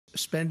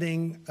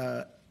spending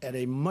at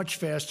a much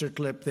faster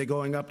clip. They're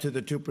going up to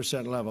the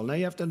 2% level. Now,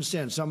 you have to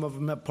understand, some of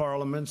them have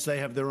parliaments. They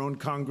have their own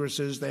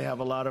Congresses. They have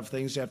a lot of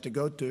things they have to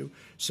go to.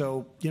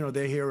 So,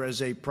 they're here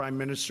as a prime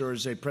minister or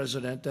as a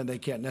president, and they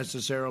can't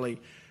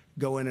necessarily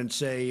go in and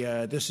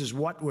say, this is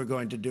what we're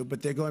going to do.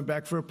 But they're going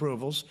back for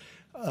approvals.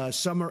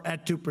 Some are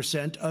at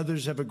 2%.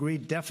 Others have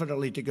agreed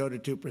definitely to go to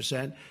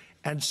 2%.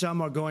 And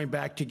some are going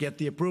back to get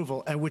the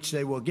approval, and which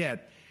they will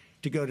get,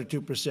 to go to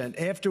 2%.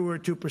 After we're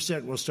at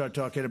 2%, we'll start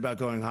talking about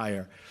going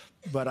higher.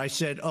 But I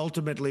said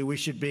ultimately we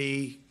should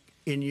be,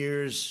 in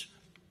years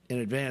in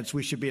advance,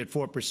 we should be at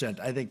 4%.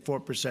 I think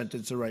 4%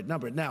 is the right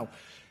number. Now,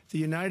 the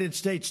United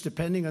States,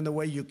 depending on the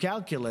way you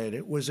calculate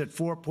it, was at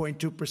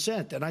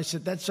 4.2%. And I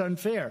said that's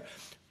unfair.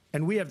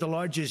 And we have the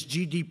largest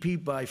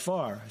GDP by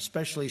far,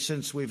 especially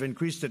since we've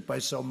increased it by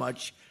so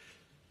much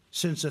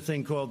since a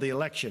thing called the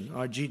election.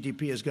 Our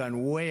GDP has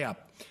gone way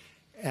up.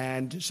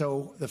 And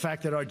so the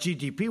fact that our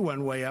GDP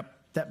went way up,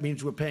 that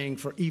means we're paying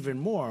for even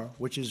more,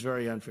 which is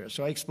very unfair.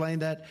 So I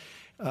explained that.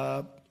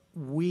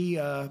 We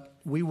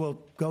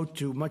will go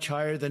to much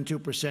higher than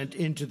 2%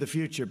 into the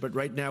future, but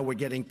right now we're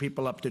getting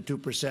people up to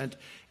 2%,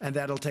 and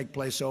that'll take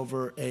place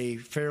over a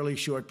fairly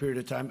short period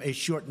of time, a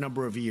short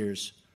number of years.